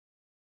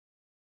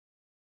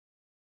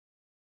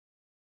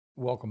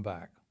Welcome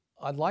back.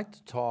 I'd like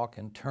to talk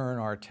and turn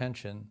our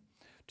attention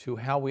to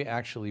how we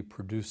actually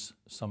produce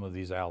some of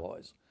these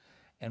alloys.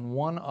 And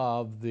one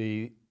of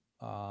the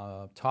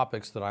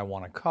topics that I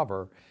want to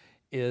cover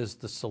is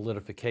the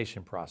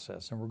solidification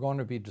process. And we're going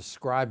to be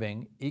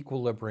describing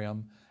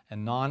equilibrium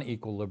and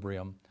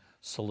non-equilibrium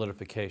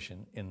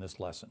solidification in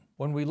this lesson.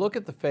 When we look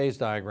at the phase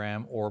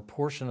diagram or a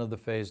portion of the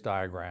phase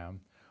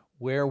diagram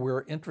where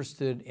we're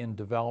interested in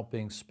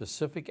developing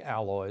specific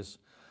alloys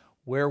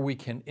where we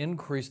can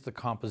increase the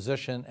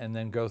composition and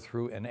then go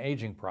through an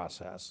aging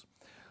process,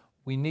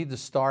 we need to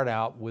start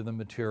out with a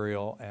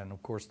material, and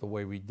of course the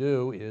way we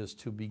do is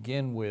to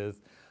begin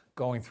with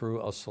going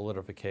through a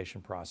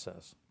solidification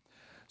process.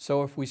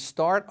 So if we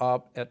start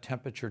up at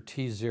temperature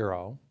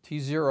T0,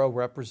 T0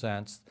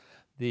 represents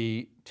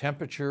the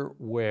temperature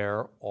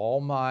where all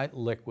my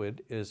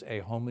liquid is a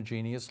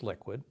homogeneous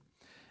liquid.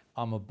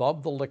 I'm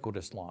above the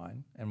liquidus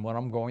line, and what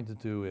I'm going to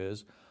do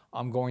is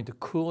I'm going to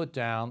cool it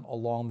down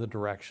along the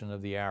direction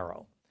of the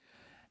arrow.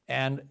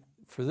 And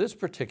for this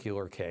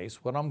particular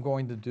case, what I'm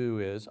going to do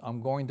is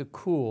I'm going to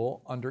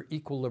cool under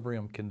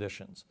equilibrium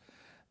conditions.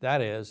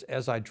 That is,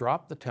 as I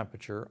drop the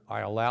temperature,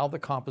 I allow the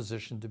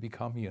composition to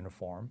become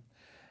uniform.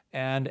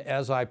 And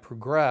as I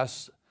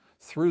progress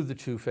through the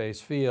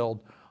two-phase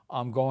field,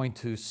 I'm going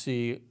to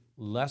see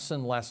less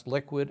and less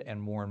liquid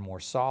and more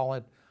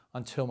solid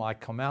until I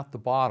come out the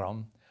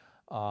bottom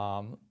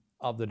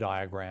of the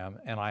diagram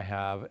and I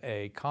have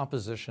a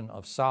composition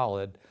of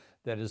solid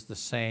that is the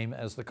same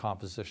as the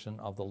composition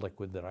of the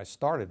liquid that I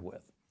started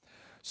with.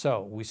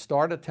 So we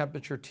start at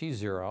temperature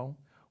T0,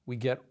 we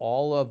get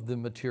all of the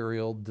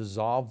material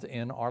dissolved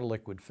in our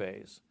liquid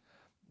phase.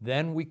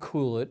 Then we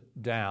cool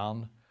it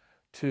down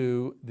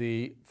to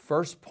the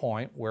first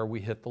point where we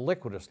hit the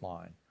liquidus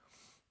line.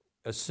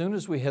 As soon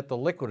as we hit the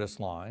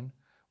liquidus line,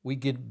 we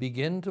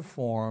begin to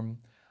form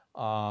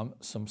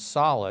some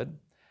solid,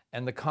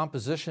 and the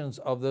compositions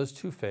of those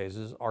two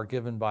phases are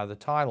given by the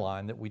tie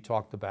line that we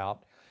talked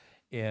about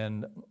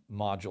in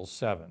Module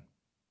 7.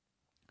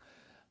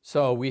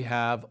 So we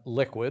have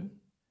liquid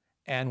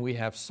and we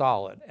have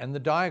solid, and the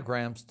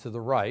diagrams to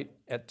the right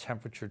at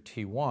temperature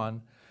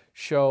T1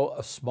 show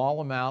a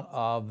small amount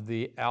of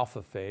the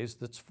alpha phase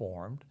that's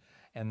formed,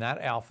 and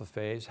that alpha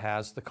phase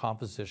has the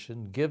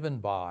composition given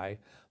by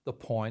the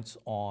points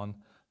on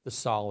the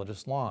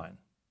solidus line.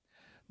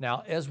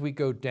 Now, as we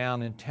go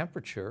down in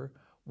temperature,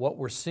 what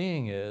we're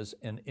seeing is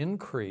an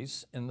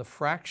increase in the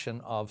fraction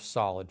of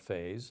solid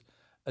phase,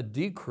 a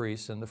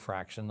decrease in the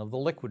fraction of the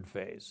liquid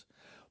phase.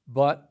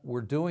 But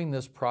we're doing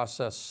this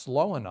process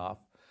slow enough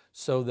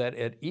so that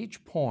at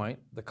each point,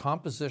 the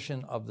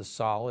composition of the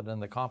solid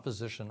and the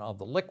composition of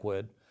the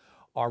liquid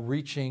are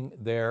reaching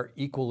their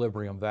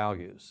equilibrium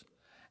values.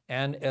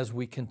 And as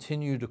we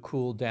continue to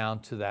cool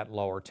down to that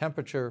lower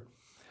temperature,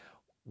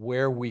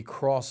 where we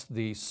cross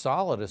the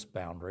solidus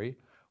boundary,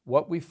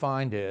 what we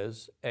find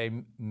is a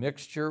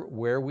mixture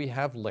where we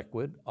have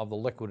liquid of the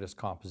liquidus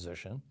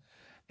composition,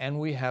 and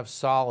we have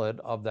solid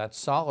of that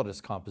solidus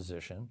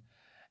composition,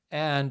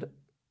 and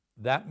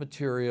that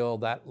material,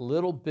 that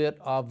little bit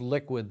of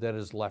liquid that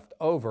is left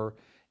over,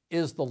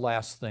 is the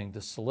last thing to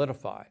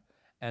solidify.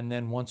 And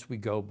then once we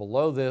go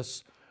below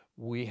this,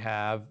 we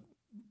have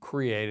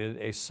created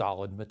a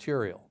solid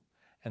material,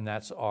 and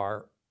that's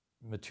our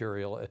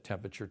material at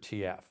temperature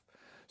TF.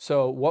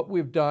 So what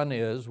we've done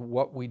is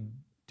what we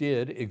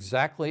did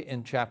exactly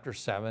in Chapter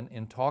 7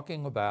 in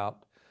talking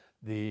about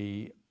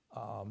the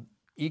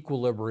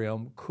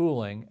equilibrium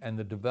cooling and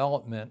the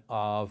development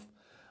of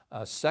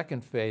a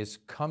second phase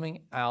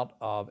coming out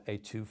of a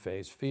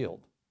two-phase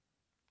field.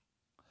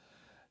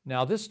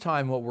 Now this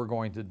time what we're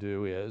going to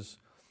do is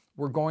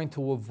we're going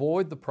to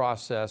avoid the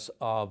process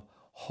of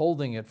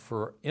holding it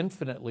for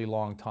infinitely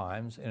long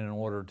times in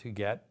order to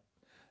get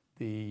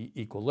the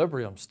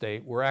equilibrium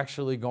state. We're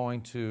actually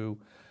going to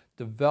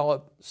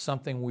develop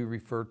something we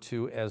refer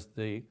to as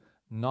the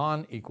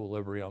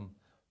non-equilibrium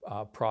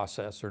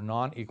process or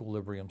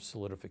non-equilibrium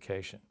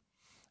solidification.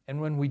 And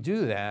when we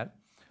do that,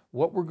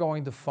 what we're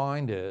going to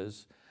find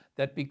is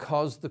that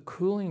because the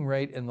cooling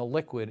rate in the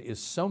liquid is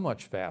so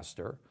much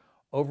faster,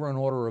 over an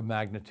order of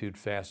magnitude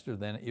faster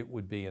than it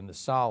would be in the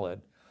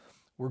solid,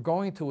 we're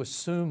going to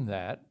assume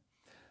that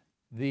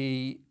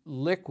the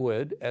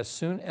liquid, as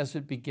soon as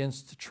it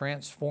begins to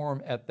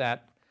transform at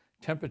that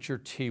temperature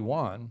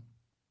T1,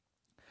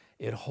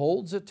 it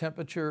holds at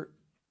temperature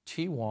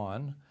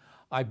T1,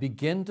 I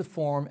begin to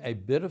form a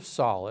bit of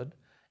solid,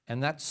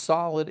 and that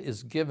solid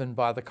is given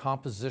by the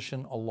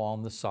composition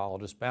along the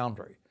solidus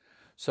boundary.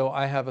 So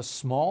I have a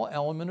small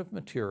element of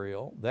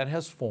material that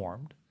has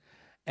formed,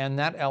 and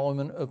that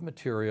element of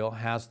material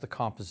has the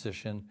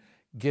composition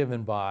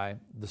given by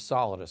the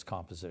solidus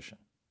composition.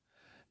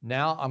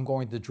 Now I'm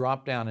going to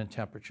drop down in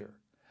temperature,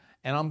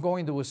 and I'm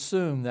going to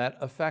assume that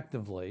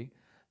effectively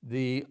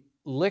the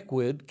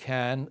liquid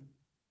can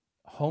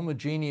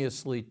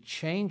homogeneously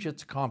change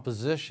its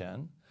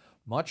composition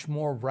much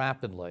more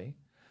rapidly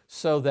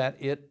so that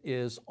it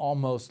is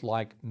almost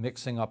like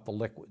mixing up the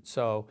liquid.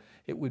 So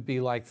it would be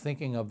like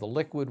thinking of the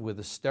liquid with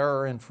a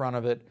stirrer in front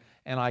of it,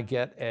 and I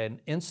get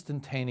an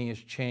instantaneous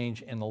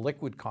change in the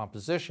liquid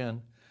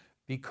composition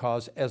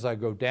because as I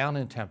go down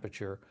in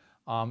temperature,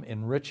 I'm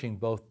enriching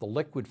both the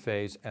liquid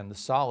phase and the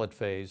solid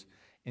phase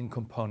in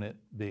component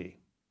B.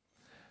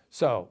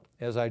 So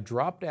as I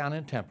drop down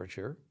in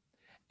temperature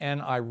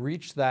and I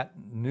reach that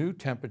new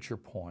temperature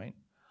point,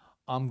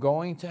 I'm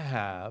going to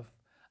have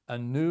a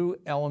new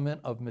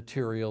element of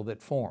material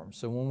that forms.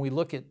 So when we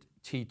look at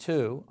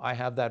T2, I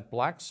have that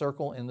black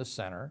circle in the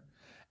center,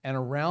 and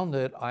around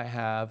it I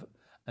have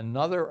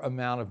another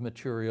amount of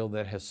material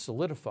that has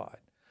solidified.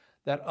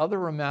 That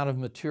other amount of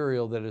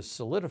material that is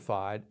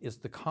solidified is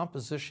the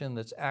composition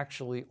that's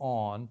actually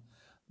on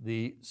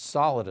the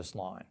solidus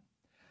line.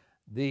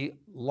 The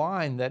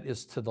line that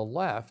is to the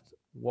left,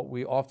 what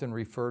we often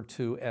refer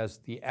to as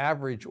the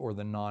average or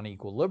the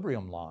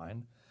non-equilibrium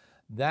line,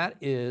 that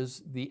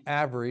is the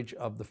average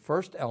of the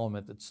first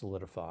element that's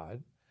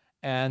solidified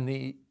and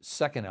the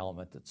second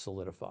element that's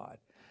solidified.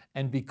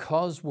 And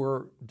because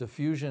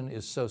diffusion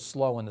is so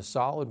slow in the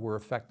solid, we're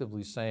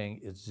effectively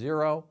saying it's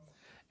zero.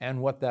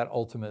 And what that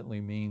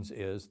ultimately means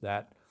is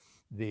that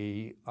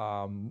the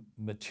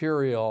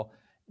material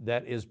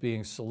that is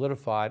being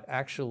solidified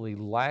actually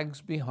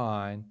lags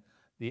behind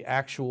the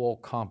actual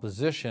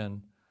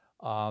composition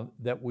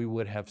that we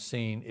would have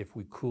seen if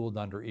we cooled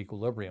under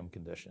equilibrium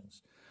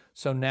conditions.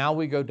 So now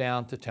we go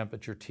down to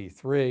temperature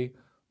T3,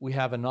 we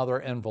have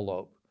another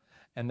envelope,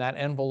 and that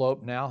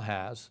envelope now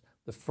has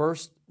the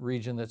first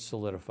region that's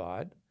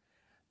solidified,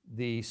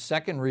 the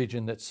second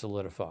region that's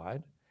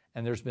solidified,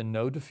 and there's been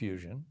no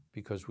diffusion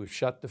because we've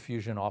shut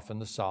diffusion off in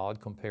the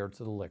solid compared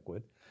to the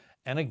liquid,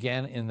 and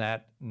again in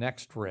that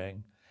next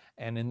ring,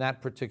 and in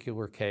that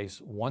particular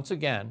case, once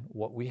again,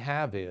 what we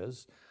have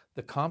is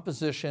the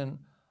composition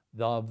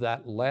of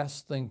that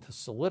last thing to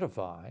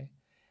solidify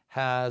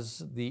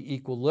has the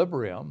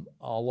equilibrium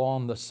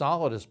along the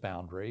solidus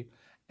boundary,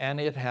 and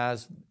it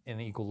has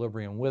in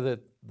equilibrium with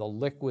it the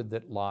liquid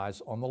that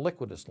lies on the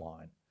liquidus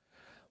line.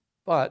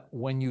 But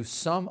when you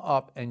sum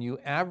up and you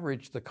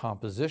average the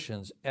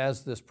compositions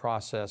as this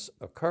process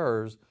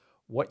occurs,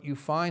 what you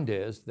find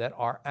is that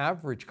our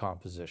average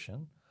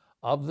composition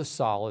of the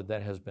solid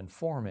that has been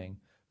forming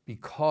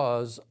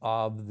because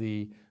of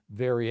the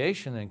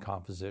variation in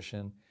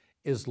composition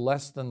is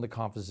less than the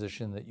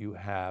composition that you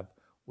have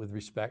with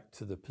respect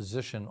to the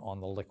position on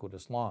the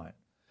liquidus line.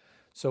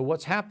 So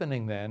what's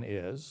happening then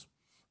is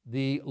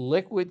the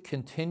liquid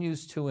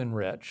continues to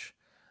enrich,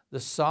 the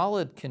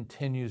solid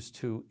continues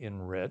to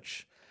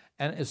enrich,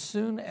 and as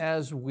soon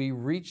as we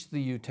reach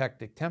the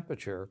eutectic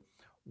temperature,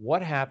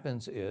 what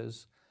happens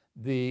is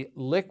the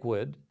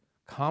liquid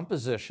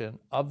composition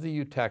of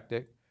the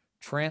eutectic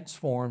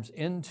transforms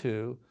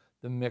into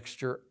the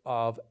mixture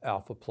of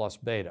alpha plus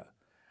beta.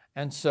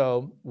 And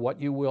so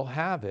what you will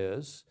have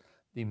is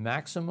the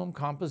maximum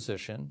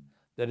composition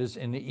that is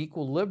in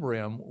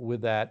equilibrium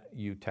with that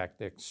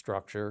eutectic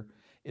structure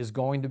is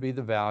going to be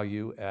the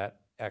value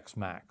at X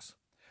max.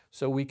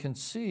 So we can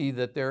see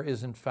that there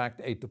is in fact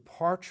a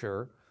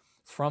departure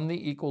from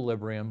the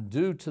equilibrium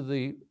due to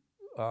the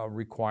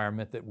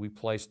requirement that we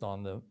placed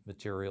on the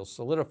material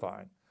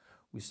solidifying.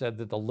 We said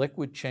that the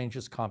liquid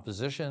changes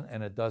composition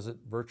and it does it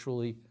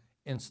virtually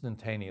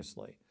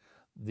instantaneously.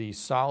 The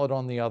solid,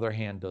 on the other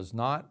hand, does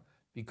not,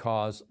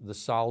 because the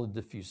solid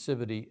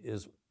diffusivity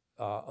is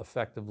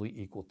effectively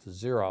equal to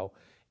zero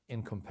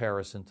in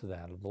comparison to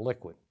that of the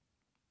liquid.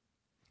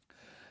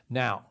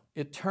 Now,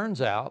 it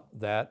turns out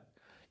that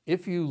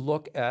if you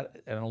look at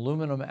an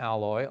aluminum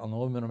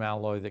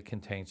alloy that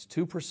contains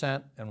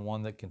 2% and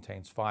one that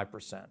contains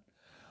 5%,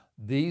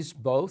 these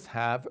both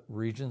have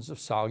regions of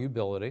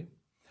solubility.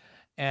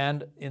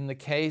 And in the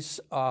case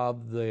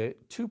of the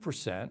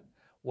 2%,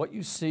 what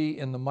you see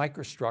in the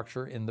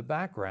microstructure in the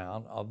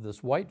background of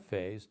this white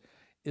phase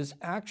is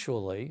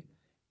actually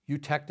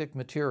eutectic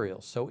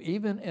material. So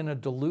even in a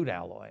dilute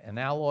alloy, an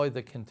alloy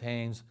that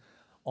contains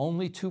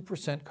only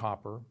 2%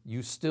 copper,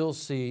 you still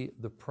see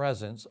the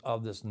presence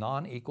of this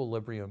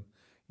non-equilibrium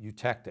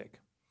eutectic.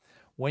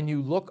 When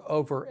you look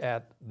over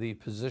at the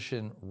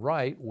position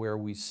right, where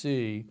we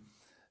see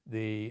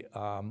the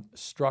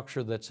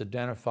structure that's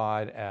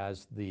identified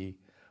as the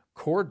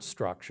cord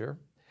structure,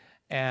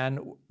 and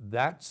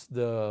that's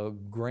the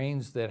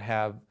grains that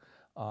have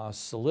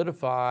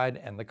solidified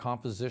and the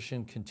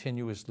composition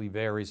continuously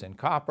varies in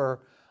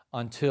copper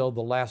until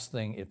the last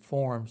thing it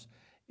forms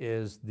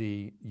is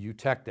the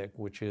eutectic,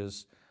 which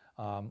is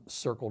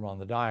circled on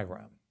the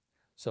diagram.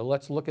 So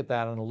let's look at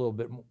that in a little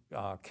bit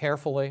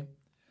carefully.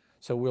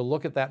 So we'll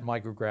look at that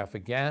micrograph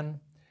again.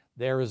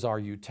 There is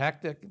our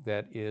eutectic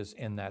that is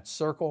in that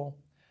circle.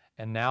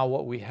 And now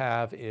what we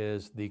have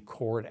is the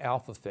cord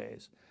alpha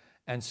phase.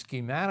 And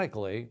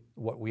schematically,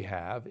 what we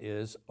have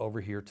is over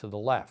here to the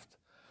left.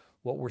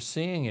 What we're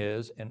seeing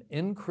is an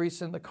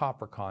increase in the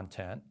copper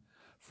content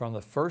from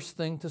the first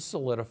thing to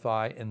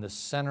solidify in the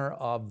center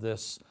of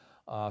this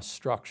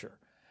structure.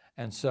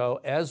 And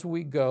so as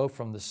we go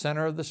from the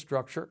center of the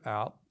structure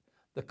out,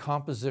 the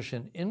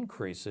composition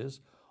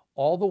increases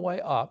all the way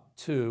up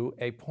to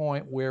a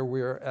point where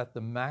we're at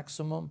the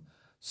maximum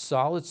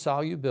solid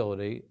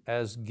solubility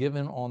as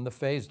given on the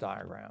phase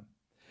diagram.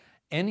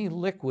 Any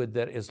liquid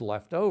that is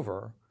left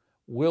over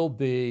will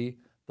be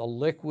the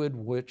liquid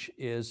which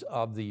is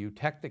of the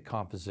eutectic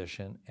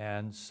composition,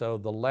 and so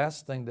the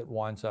last thing that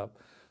winds up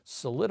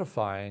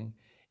solidifying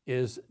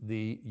is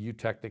the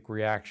eutectic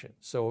reaction.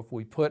 So if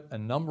we put a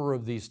number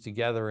of these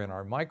together in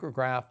our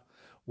micrograph,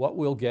 what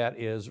we'll get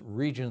is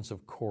regions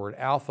of chord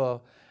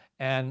alpha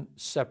and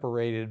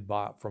separated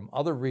from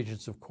other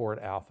regions of chord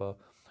alpha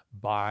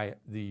by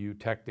the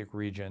eutectic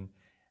region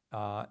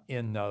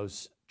in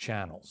those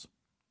channels.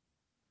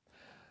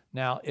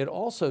 Now, it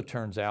also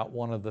turns out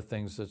one of the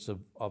things that's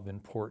of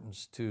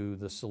importance to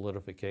the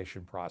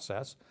solidification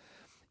process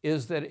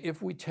is that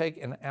if we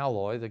take an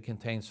alloy that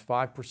contains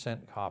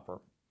 5% copper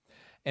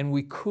and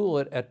we cool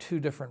it at two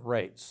different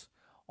rates,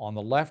 on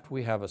the left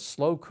we have a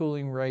slow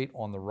cooling rate,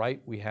 on the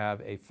right we have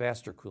a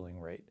faster cooling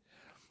rate.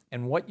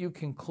 And what you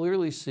can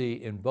clearly see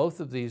in both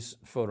of these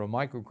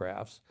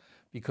photomicrographs,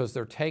 because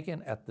they're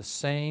taken at the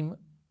same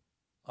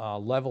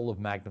level of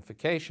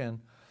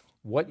magnification,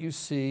 what you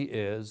see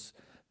is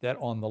that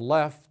on the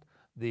left,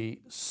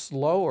 the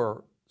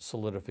slower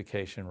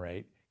solidification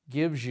rate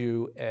gives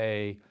you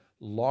a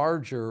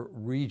larger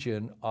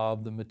region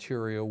of the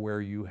material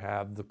where you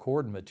have the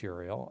chord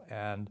material,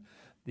 and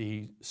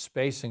the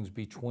spacings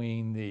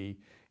between the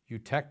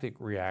eutectic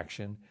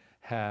reaction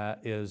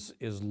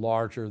is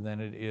larger than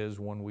it is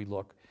when we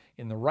look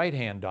in the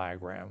right-hand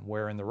diagram,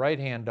 where in the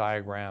right-hand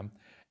diagram,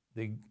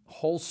 the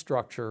whole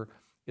structure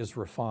is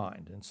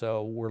refined. And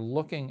so we're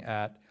looking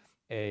at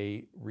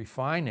a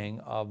refining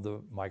of the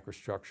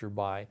microstructure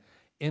by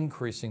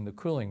increasing the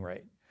cooling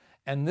rate.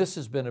 And this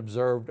has been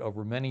observed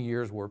over many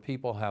years where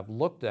people have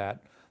looked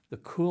at the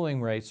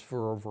cooling rates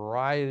for a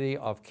variety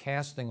of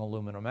casting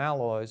aluminum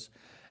alloys.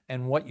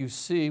 And what you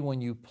see when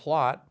you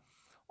plot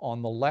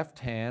on the left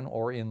hand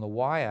or in the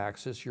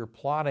y-axis, you're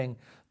plotting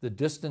the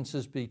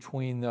distances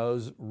between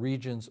those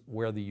regions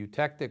where the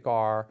eutectic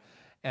are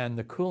and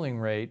the cooling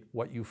rate.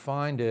 What you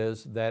find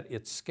is that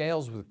it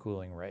scales with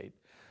cooling rate.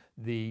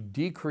 The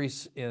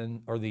decrease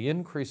in or the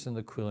increase in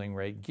the cooling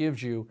rate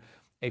gives you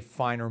a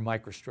finer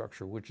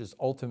microstructure, which is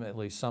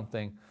ultimately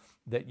something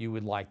that you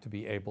would like to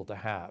be able to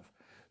have.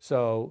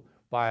 So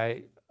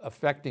by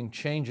affecting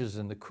changes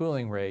in the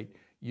cooling rate,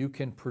 you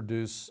can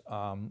produce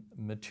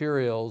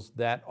materials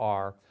that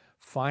are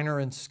finer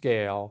in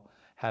scale,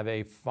 have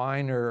a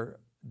finer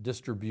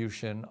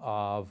distribution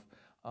of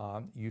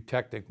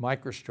eutectic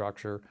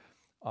microstructure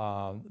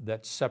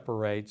that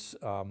separates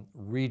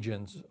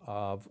regions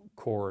of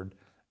chord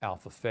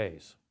alpha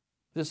phase.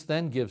 This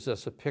then gives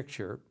us a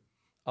picture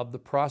of the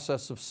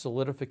process of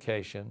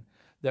solidification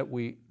that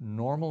we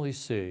normally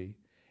see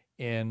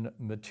in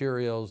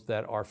materials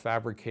that are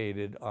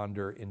fabricated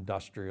under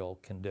industrial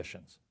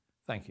conditions.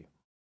 Thank you.